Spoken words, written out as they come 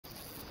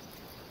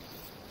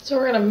So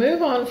we're going to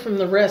move on from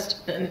the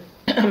wrist and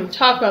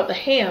talk about the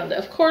hand.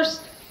 Of course,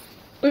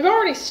 we've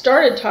already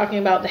started talking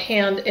about the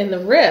hand and the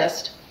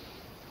wrist,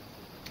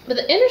 but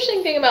the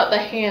interesting thing about the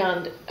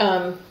hand,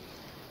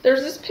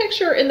 there's this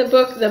picture in the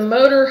book, The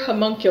Motor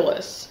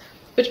Homunculus,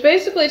 which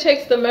basically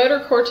takes the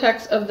motor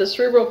cortex of the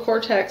cerebral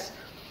cortex,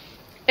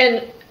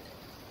 and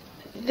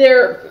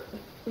there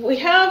we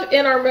have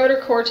in our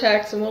motor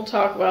cortex, and we'll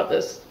talk about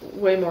this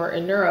way more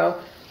in neuro,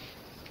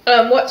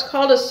 what's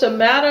called a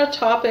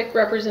somatotopic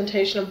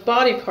representation of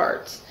body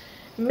parts,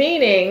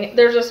 meaning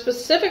there's a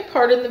specific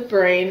part in the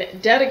brain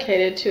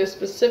dedicated to a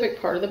specific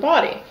part of the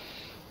body.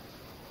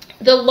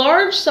 The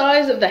large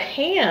size of the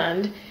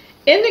hand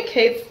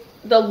indicates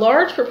the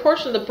large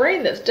proportion of the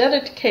brain that's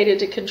dedicated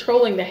to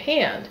controlling the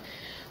hand.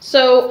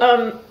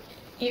 So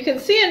you can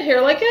see in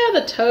here, like,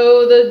 the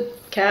toe, the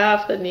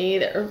calf, the knee,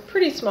 that are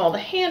pretty small. The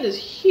hand is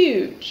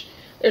huge.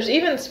 There's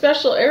even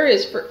special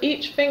areas for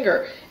each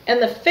finger,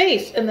 and the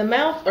face and the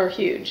mouth are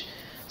huge.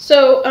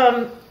 So,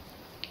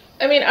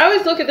 I mean, I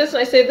always look at this and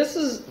I say, this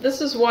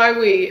is why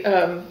we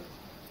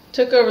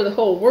took over the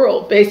whole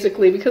world,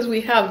 basically, because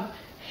we have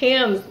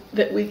hands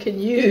that we can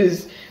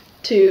use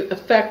to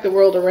affect the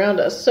world around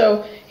us.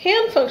 So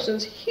hand function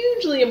is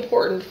hugely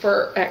important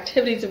for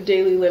activities of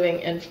daily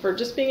living and for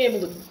just being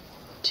able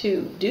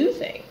to do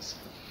things.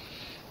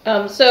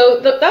 That's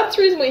the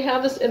reason we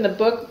have this in the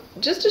book,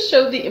 just to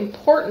show the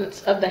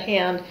importance of the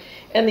hand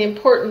and the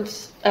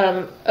importance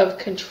of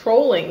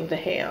controlling the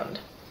hand.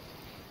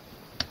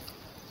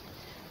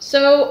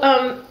 So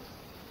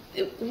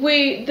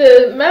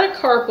the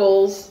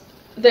metacarpals,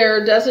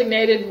 they're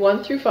designated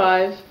 1 through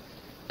 5,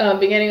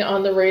 beginning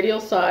on the radial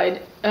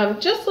side,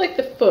 just like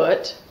the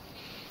foot.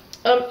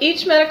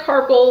 Each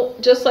metacarpal,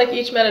 just like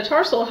each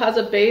metatarsal, has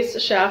a base, a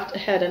shaft, a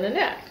head, and a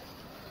neck.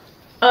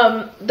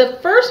 The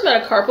first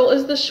metacarpal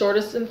is the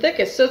shortest and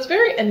thickest, so it's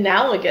very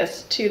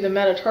analogous to the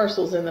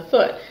metatarsals in the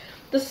foot.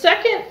 The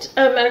second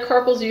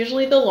metacarpal is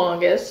usually the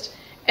longest,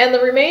 and the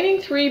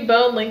remaining 3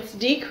 bone lengths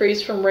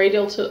decrease from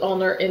radial to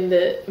ulnar in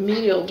the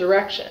medial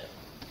direction.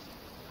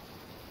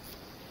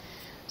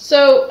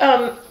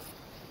 So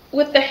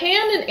with the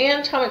hand in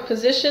anatomic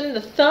position,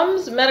 the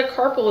thumb's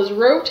metacarpal is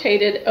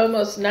rotated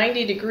almost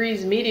 90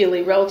 degrees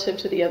medially relative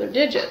to the other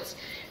digits,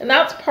 and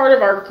that's part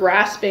of our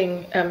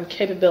grasping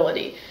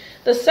capability.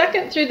 The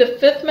second through the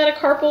 5th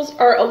metacarpals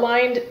are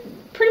aligned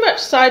pretty much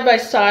side by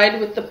side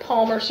with the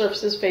palmar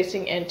surfaces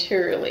facing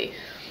anteriorly.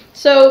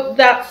 So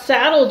that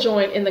saddle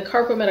joint in the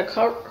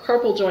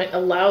carpometacarpal joint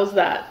allows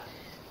that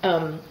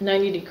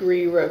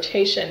 90-degree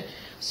rotation.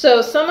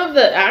 So some of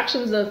the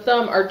actions in the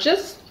thumb are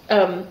just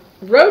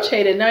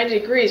rotated 90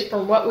 degrees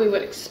from what we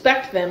would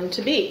expect them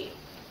to be.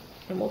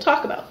 And we'll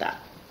talk about that.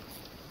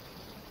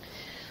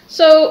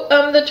 So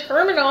the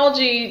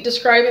terminology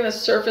describing the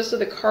surface of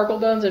the carpal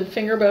bones and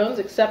finger bones,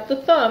 except the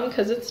thumb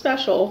because it's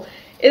special,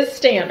 is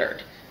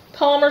standard.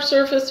 Palmar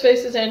surface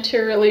faces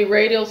anteriorly,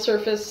 radial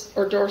surface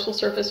or dorsal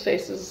surface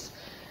faces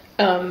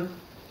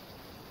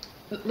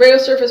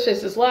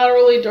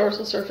laterally,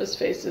 dorsal surface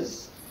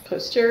faces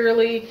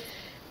posteriorly.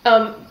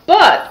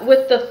 But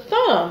with the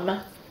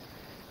thumb,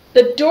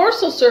 the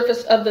dorsal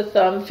surface of the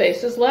thumb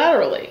faces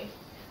laterally.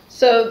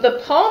 So the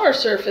palmar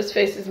surface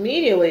faces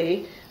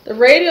medially, the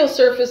radial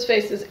surface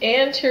faces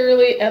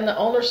anteriorly, and the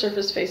ulnar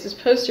surface faces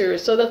posteriorly.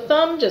 So the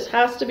thumb just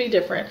has to be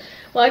different.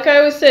 Like I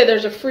always say,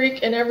 there's a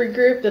freak in every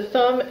group. The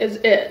thumb is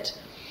it.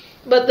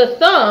 But the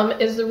thumb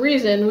is the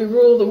reason we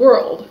rule the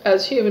world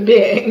as human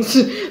beings.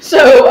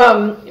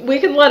 So we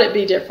can let it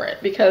be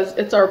different because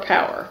it's our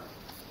power.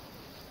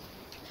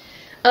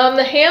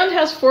 The hand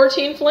has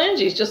 14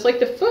 phalanges, just like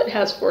the foot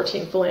has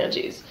 14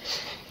 phalanges.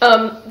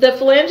 The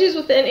phalanges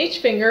within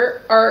each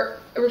finger are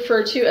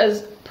referred to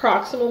as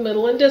proximal,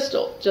 middle, and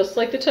distal, just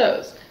like the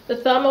toes. The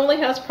thumb only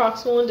has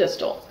proximal and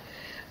distal.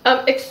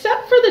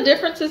 Except for the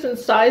differences in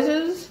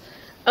sizes,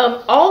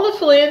 all the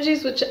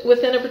phalanges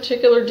within a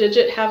particular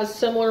digit have a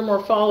similar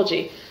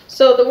morphology.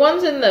 So the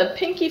ones in the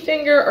pinky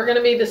finger are going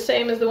to be the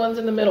same as the ones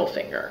in the middle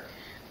finger.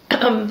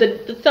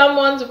 The thumb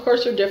ones, of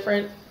course, are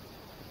different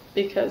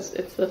because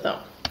it's the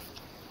thumb.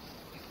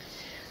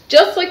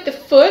 Just like the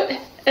foot,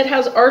 it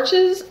has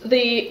arches.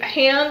 The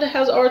hand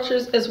has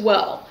arches as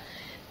well.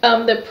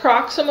 The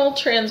proximal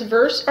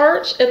transverse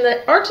arch, and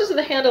the arches of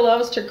the hand allow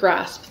us to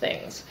grasp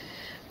things.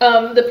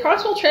 The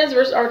proximal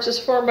transverse arch is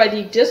formed by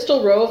the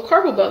distal row of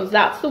carpal bones.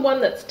 That's the one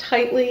that's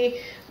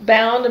tightly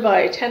bound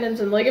by tendons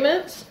and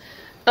ligaments.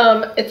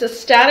 It's a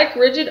static,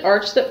 rigid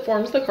arch that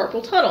forms the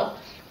carpal tunnel.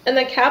 And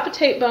the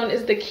capitate bone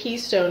is the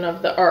keystone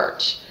of the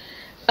arch.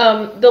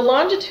 The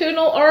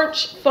longitudinal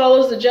arch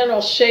follows the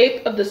general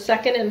shape of the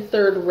second and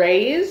third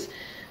rays.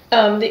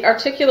 The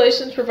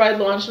articulations provide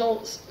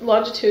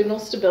longitudinal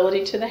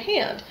stability to the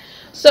hand.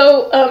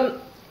 So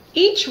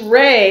each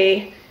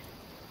ray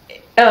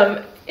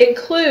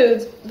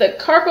includes the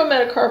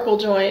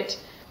carpometacarpal joint,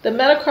 the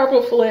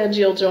metacarpal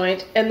phalangeal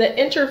joint, and the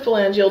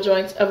interphalangeal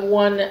joints of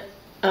one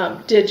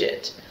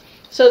digit.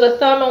 So the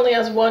thumb only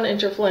has one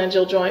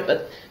interphalangeal joint,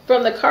 but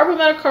from the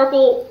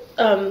carpometacarpal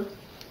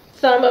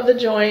thumb of the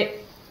joint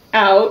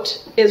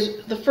out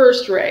is the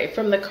first ray.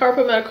 From the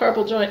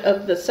carpometacarpal joint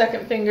of the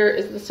second finger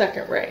is the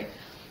second ray.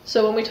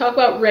 So when we talk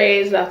about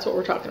rays, that's what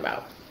we're talking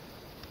about.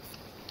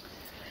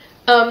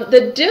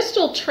 The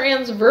distal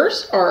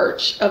transverse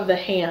arch of the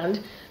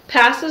hand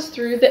passes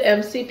through the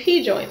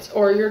MCP joints,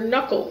 or your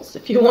knuckles,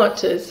 if you want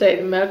to say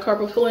the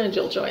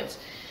metacarpophalangeal joints.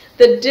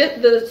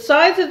 The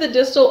sides of the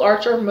distal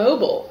arch are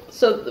mobile,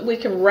 so that we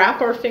can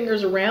wrap our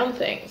fingers around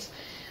things.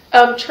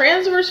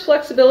 Transverse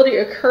flexibility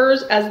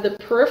occurs as the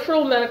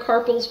peripheral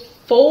metacarpals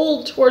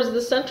fold towards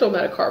the central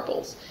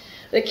metacarpals.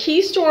 The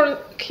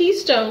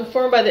keystone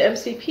formed by the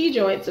MCP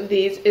joints of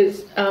these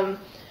is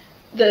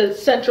the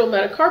central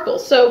metacarpal.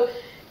 So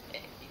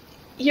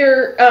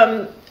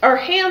our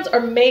hands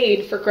are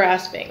made for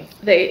grasping.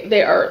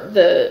 They are,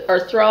 the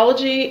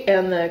arthrology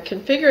and the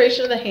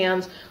configuration of the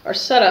hands are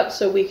set up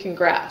so we can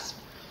grasp.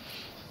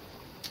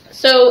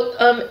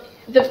 So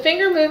the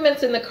finger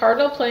movements in the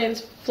cardinal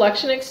planes,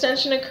 flexion,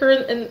 extension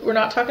occur, and we're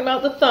not talking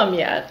about the thumb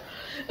yet.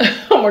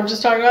 We're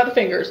just talking about the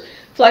fingers.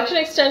 Flexion,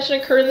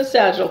 extension occur in the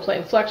sagittal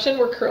plane. Flexion,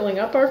 we're curling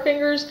up our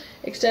fingers.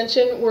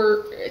 Extension,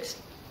 we're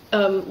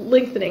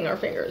lengthening our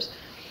fingers.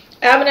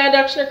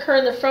 Abduction occur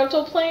in the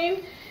frontal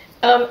plane.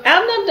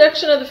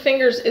 Abduction of the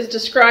fingers is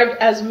described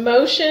as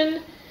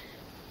motion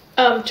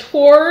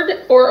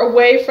toward or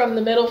away from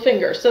the middle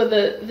finger. So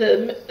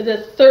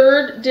the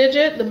third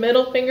digit, the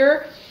middle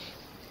finger,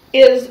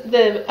 is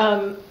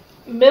the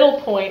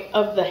middle point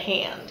of the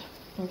hand.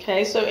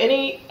 Okay, so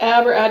any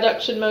ab or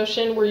adduction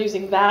motion, we're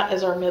using that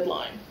as our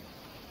midline.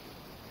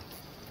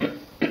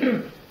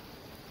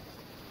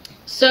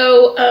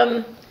 So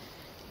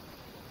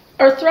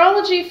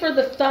arthrology for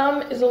the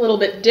thumb is a little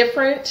bit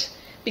different.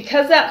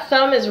 Because that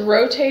thumb is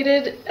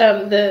rotated,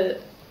 the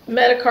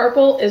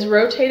metacarpal is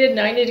rotated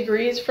 90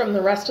 degrees from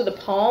the rest of the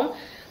palm.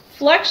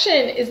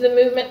 Flexion is the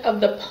movement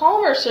of the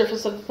palmar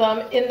surface of the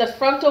thumb in the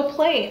frontal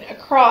plane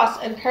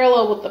across and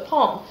parallel with the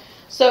palm.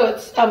 So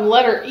it's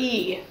letter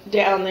E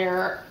down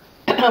there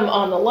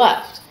on the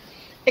left.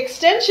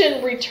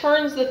 Extension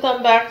returns the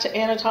thumb back to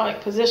anatomic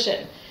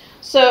position.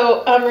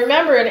 So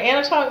remember, in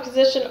anatomic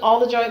position, all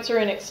the joints are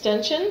in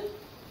extension.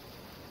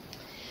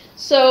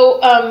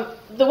 So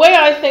the way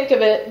I think of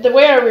it, the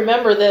way I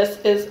remember this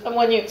is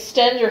when you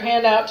extend your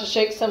hand out to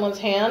shake someone's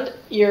hand,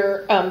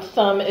 your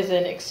thumb is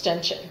in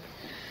extension.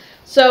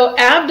 So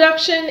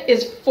abduction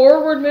is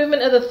forward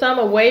movement of the thumb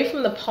away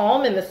from the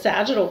palm in the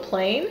sagittal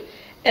plane,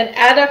 and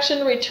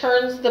adduction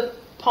returns the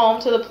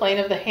palm to the plane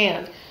of the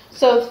hand.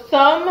 So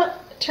thumb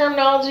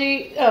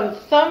terminology,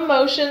 thumb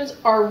motions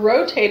are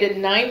rotated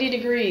 90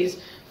 degrees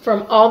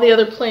from all the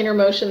other planar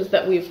motions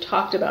that we've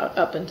talked about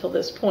up until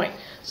this point.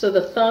 So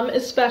the thumb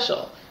is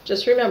special.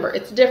 Just remember,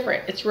 it's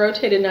different. It's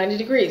rotated 90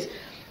 degrees.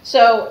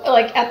 So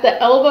like at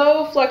the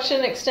elbow, flexion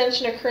and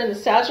extension occur in the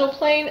sagittal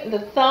plane. The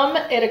thumb,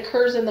 it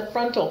occurs in the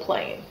frontal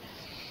plane.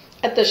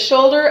 At the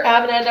shoulder,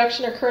 ab and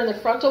adduction occur in the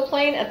frontal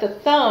plane. At the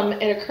thumb,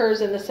 it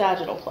occurs in the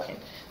sagittal plane.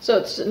 So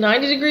it's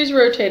 90 degrees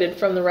rotated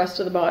from the rest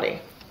of the body.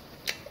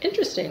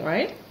 Interesting,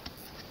 right?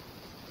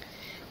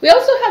 We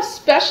also have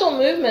special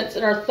movements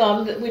in our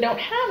thumb that we don't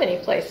have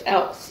anyplace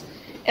else,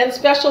 and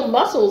special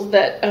muscles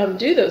that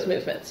do those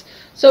movements.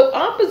 So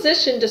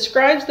opposition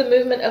describes the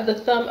movement of the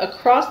thumb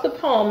across the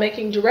palm,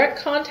 making direct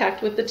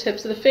contact with the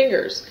tips of the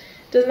fingers.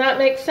 Does not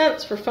make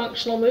sense for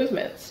functional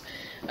movements.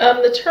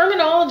 The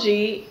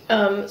terminology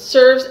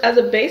serves as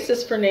a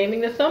basis for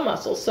naming the thumb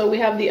muscles. So we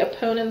have the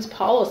opponens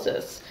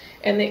pollicis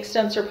and the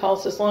extensor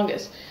pollicis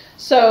longus.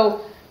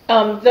 So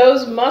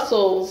those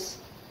muscles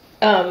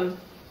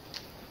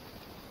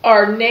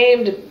are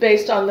named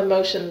based on the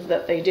motions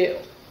that they do.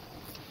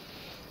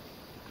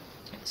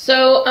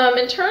 So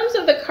in terms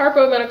of the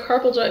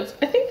carpometacarpal joints,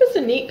 I think this is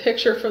a neat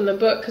picture from the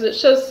book because it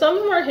shows some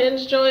of them are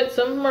hinge joints,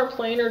 some of them are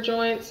planar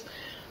joints,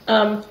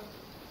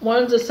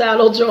 one's a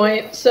saddle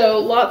joint, so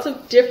lots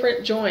of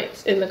different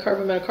joints in the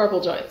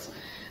carpometacarpal joints.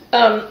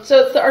 So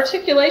it's the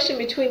articulation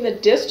between the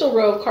distal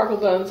row of carpal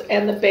bones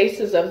and the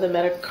bases of the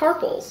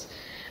metacarpals.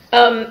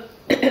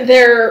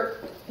 They're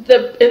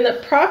in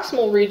the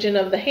proximal region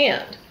of the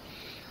hand.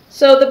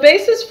 So the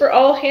basis for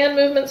all hand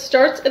movement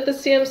starts at the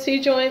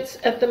CMC joints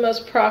at the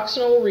most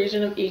proximal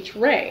region of each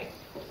ray.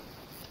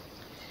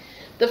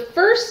 The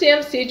first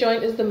CMC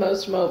joint is the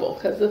most mobile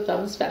because the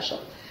thumb is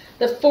special.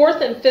 The fourth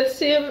and fifth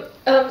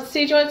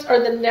CMC joints are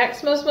the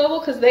next most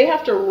mobile because they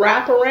have to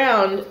wrap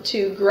around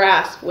to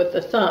grasp with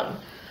the thumb.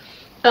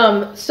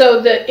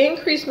 So the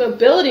increased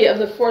mobility of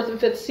the fourth and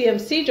fifth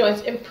CMC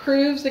joints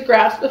improves the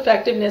grasp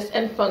effectiveness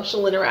and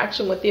functional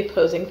interaction with the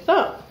opposing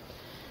thumb.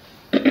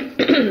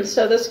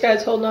 So this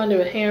guy's holding on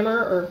to a hammer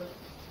or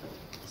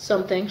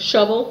something,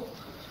 shovel,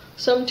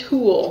 some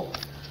tool.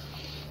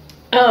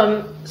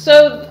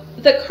 So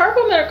the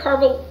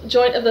carpometacarpal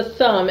joint of the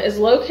thumb is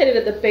located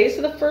at the base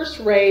of the first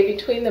ray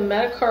between the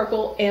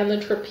metacarpal and the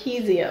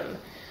trapezium.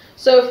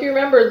 So if you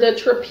remember, the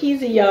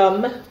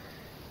trapezium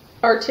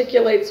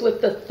articulates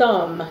with the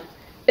thumb.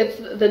 It's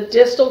the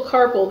distal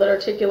carpal that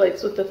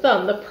articulates with the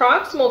thumb. The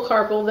proximal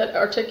carpal that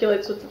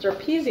articulates with the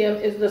trapezium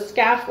is the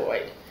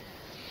scaphoid.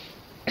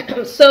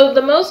 So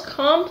the most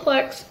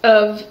complex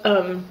of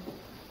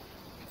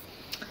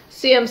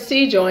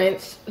CMC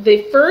joints,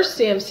 the first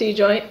CMC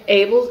joint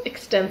enables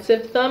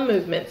extensive thumb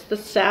movements. The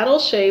saddle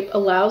shape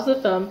allows the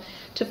thumb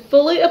to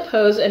fully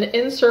oppose and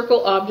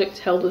encircle objects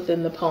held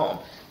within the palm.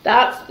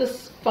 That's the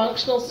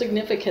functional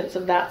significance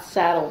of that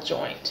saddle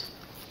joint.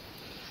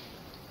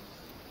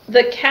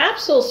 The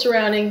capsule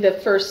surrounding the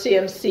first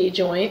CMC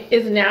joint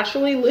is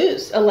naturally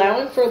loose,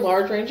 allowing for a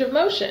large range of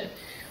motion.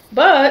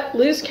 But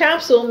loose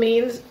capsule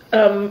means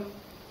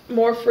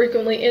more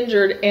frequently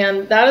injured,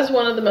 and that is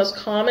one of the most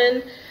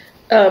common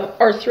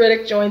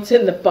arthritic joints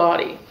in the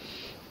body.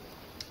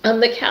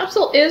 The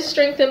capsule is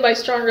strengthened by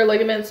stronger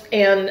ligaments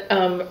and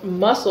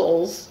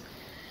muscles,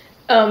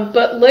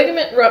 but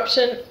ligament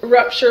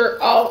rupture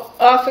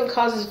often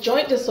causes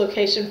joint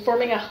dislocation,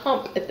 forming a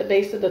hump at the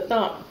base of the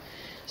thumb.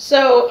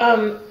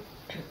 So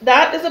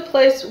that is a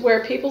place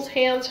where people's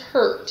hands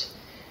hurt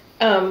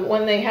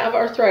when they have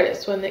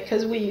arthritis,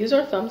 because we use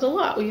our thumbs a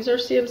lot. We use our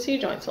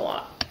CMC joints a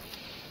lot.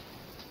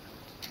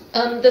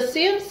 The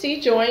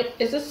CMC joint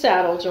is a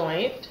saddle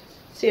joint,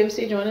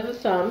 CMC joint of the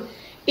thumb.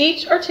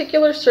 Each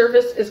articular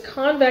surface is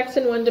convex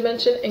in one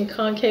dimension and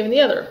concave in the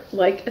other,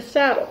 like a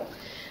saddle.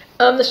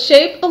 The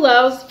shape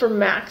allows for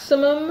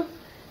maximum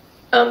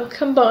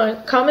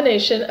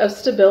combination of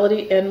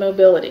stability and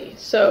mobility.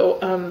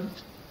 So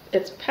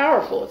it's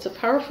powerful. It's a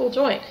powerful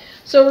joint.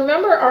 So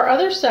remember our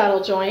other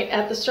saddle joint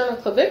at the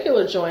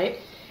sternoclavicular joint,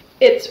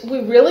 we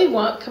really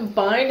want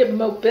combined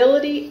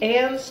mobility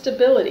and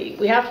stability.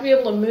 We have to be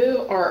able to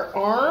move our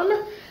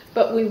arm,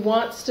 but we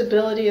want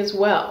stability as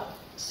well.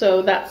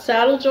 So that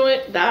saddle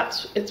joint,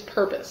 that's its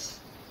purpose.